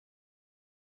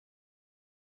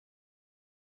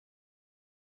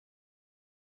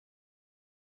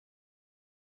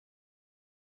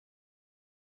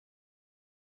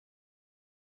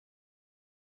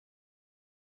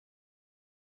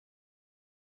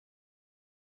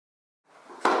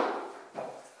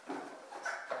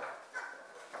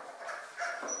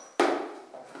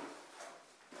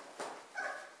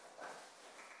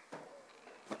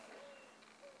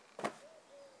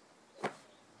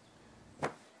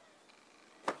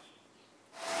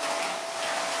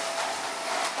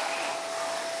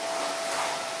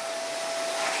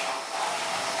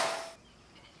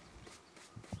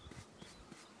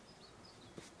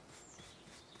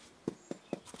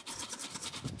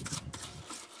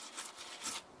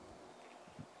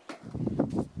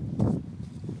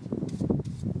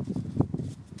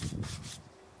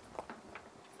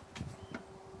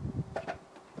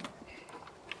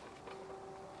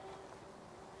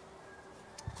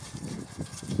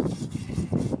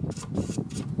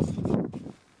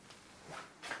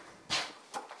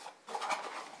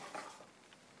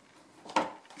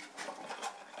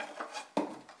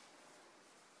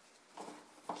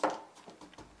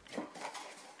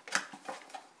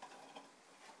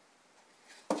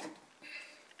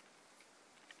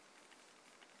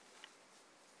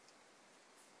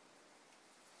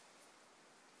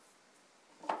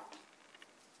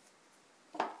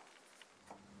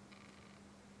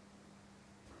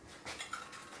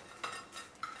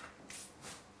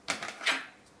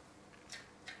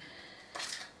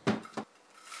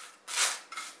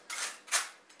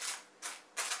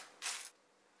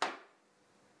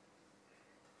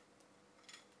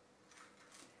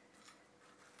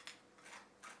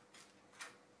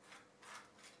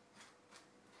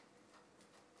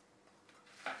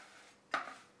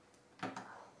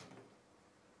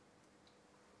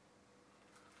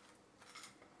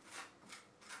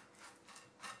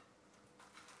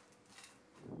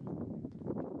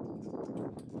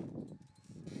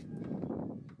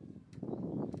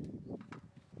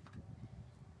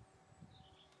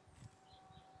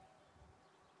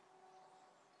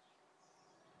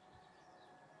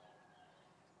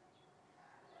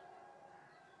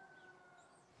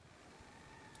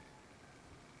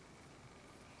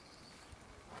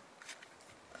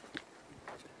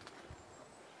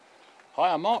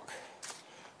Hi, I'm Mark.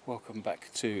 Welcome back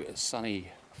to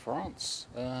sunny France.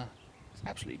 It's an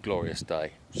absolutely glorious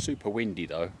day. Super windy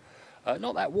though.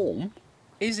 Not that warm.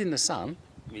 It is in the sun.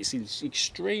 It's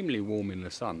extremely warm in the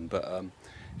sun, but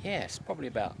yeah, it's probably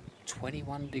about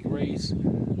 21 degrees.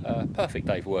 Perfect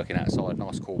day for working outside.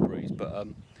 Nice cool breeze, but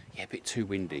yeah, a bit too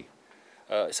windy.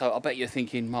 So I bet you're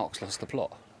thinking, Mark's lost the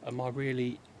plot. Am I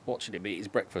really watching him eat his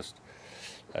breakfast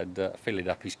and filling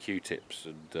up his Q-tips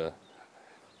and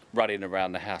running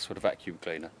around the house with a vacuum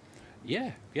cleaner?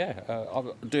 Yeah,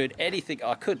 I'm doing anything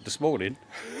I could this morning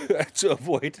to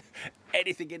avoid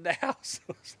anything in the house.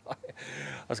 I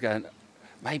was going,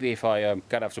 maybe if I go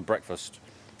to have some breakfast,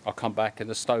 I'll come back and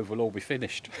the stove will all be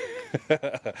finished.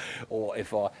 Or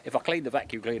if I clean the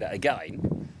vacuum cleaner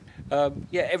again,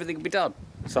 yeah, everything will be done.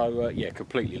 So yeah,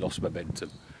 completely lost momentum.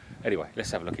 Anyway,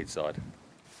 let's have a look inside.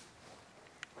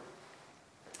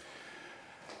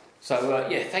 So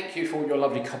yeah, thank you for all your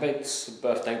lovely comments,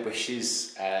 birthday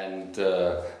wishes, and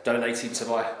donating to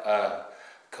my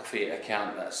coffee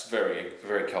account. That's very,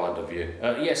 very kind of you.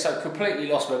 Yeah, so completely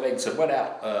lost momentum. Went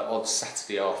out on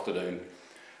Saturday afternoon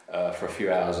for a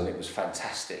few hours, and it was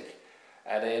fantastic.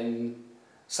 And then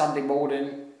Sunday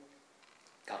morning,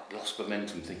 got lost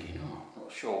momentum, thinking, oh,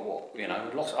 not sure what, you know,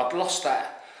 I'd lost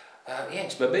that. Yeah,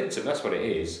 it's momentum. That's what it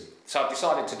is. So I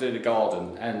decided to do the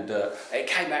garden, and it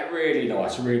came out really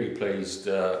nice. Really pleased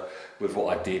with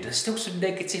what I did. There's still some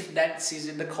negative Nancy's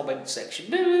in the comment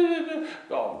section.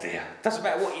 Oh dear, doesn't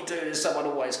matter what you do, there's someone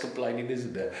always complaining,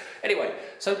 isn't there? Anyway,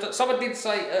 so someone did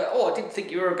say, oh, I didn't think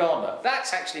you were a gardener.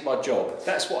 That's actually my job.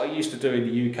 That's what I used to do in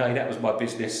the UK. That was my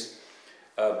business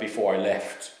before I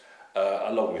left,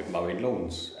 along with mowing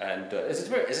lawns. And there's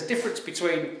a difference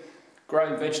between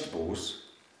growing vegetables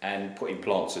and putting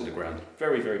plants in the ground.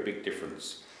 Very, very big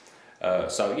difference.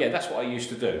 So yeah, that's what I used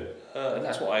to do, and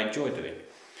that's what I enjoy doing.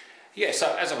 Yeah,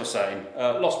 so as I was saying,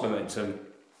 lost momentum,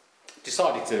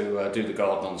 decided to do the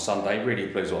garden on Sunday. Really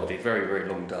pleased with what I did. Very, very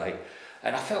long day,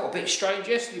 and I felt a bit strange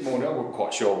yesterday morning. I wasn't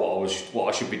quite sure what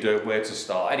I should be doing, where to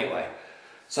start. Anyway,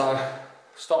 so I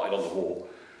started on the wall,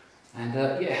 and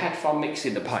yeah, had fun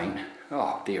mixing the paint.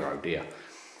 Oh dear, oh dear.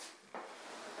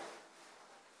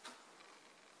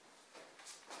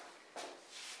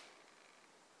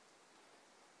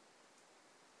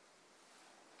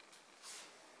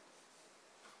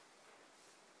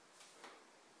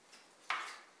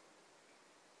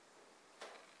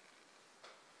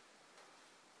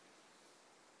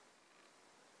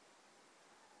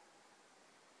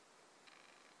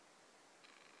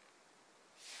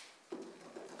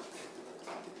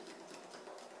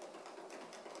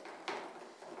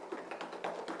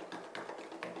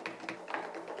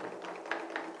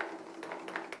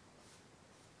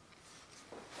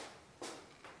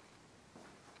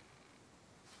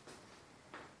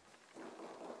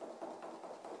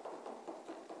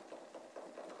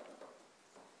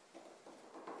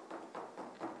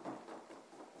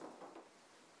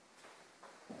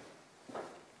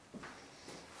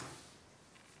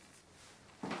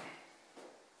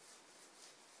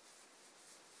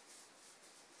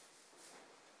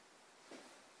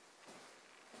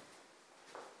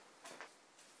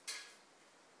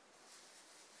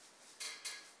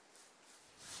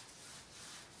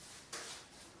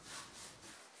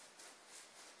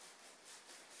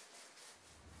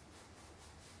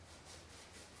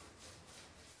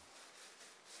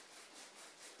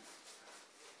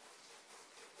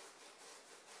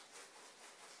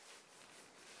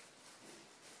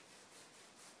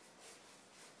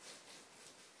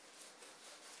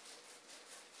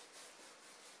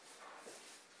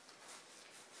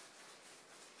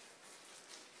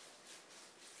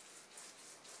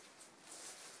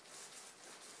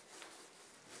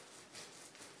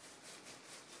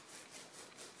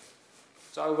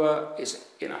 So it's,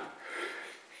 you know,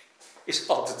 it's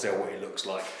hard to tell what it looks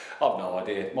like. I've no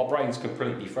idea. My brain's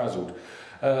completely frazzled.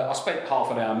 I spent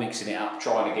half an hour mixing it up,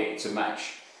 trying to get it to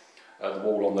match the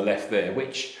wall on the left there,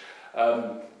 which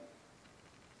I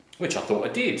thought I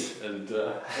did, and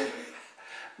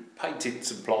painted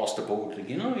some plasterboard,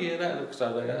 thinking, oh yeah, that looks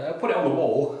so. I put it on the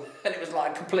wall, and it was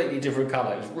like a completely different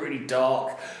colour. It was really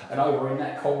dark, and over in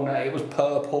that corner, it was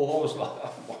purple. I was like,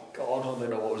 oh my God, I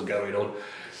don't know what was going on.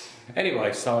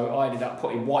 Anyway, so I ended up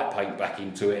putting white paint back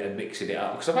into it and mixing it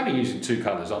up, because I'm only using two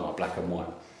colours, aren't I, black and white.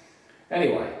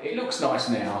 Anyway, it looks nice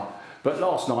now, but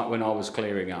last night when I was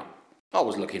clearing up, I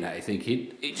was looking at it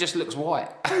thinking, it just looks white.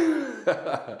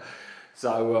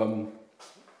 So,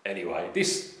 anyway,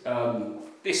 this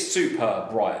super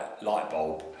bright light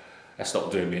bulb, that's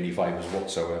not doing me any favours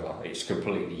whatsoever. It's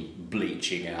completely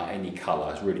bleaching out any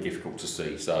colour. It's really difficult to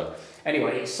see. So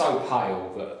anyway, it's so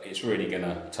pale that it's really going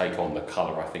to take on the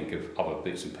colour, I think, of other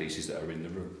bits and pieces that are in the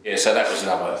room. Yeah, so that was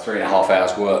another 3.5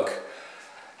 hours work.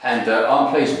 And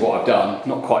I'm pleased with what I've done.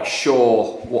 Not quite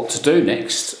sure what to do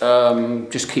next.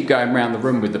 Just keep going around the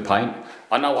room with the paint.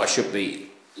 I know I should be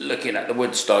looking at the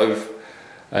wood stove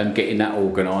and getting that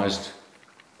organised.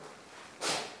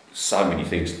 So many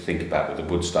things to think about with the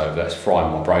wood stove, that's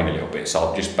frying my brain a little bit, so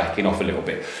I'm just backing off a little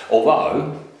bit.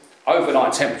 Although,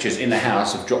 overnight temperatures in the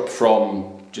house have dropped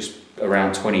from just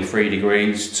around 23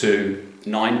 degrees to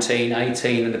 19,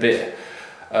 18 and a bit.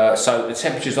 So the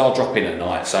temperatures are dropping at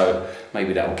night, so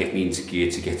maybe that will get me into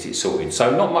gear to get it sorted.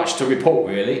 So not much to report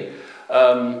really.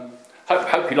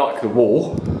 Hope you like the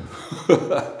wall.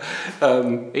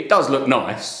 It does look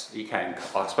nice. You can,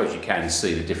 I suppose you can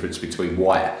see the difference between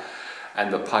white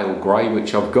and the pale grey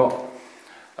which I've got.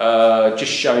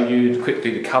 Just show you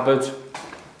quickly the cupboard.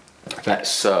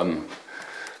 Let's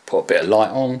put a bit of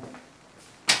light on.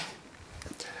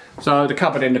 So the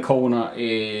cupboard in the corner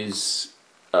is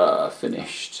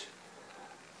finished.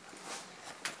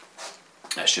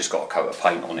 That's just got a coat of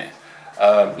paint on it.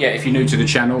 Yeah, if you're new to the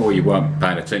channel or you weren't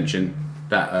paying attention,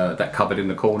 that cupboard in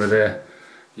the corner there,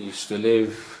 used to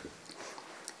live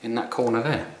in that corner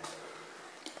there.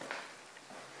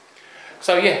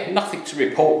 So yeah, nothing to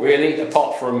report really,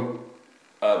 apart from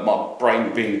my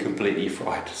brain being completely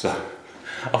fried. So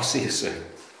I'll see you soon.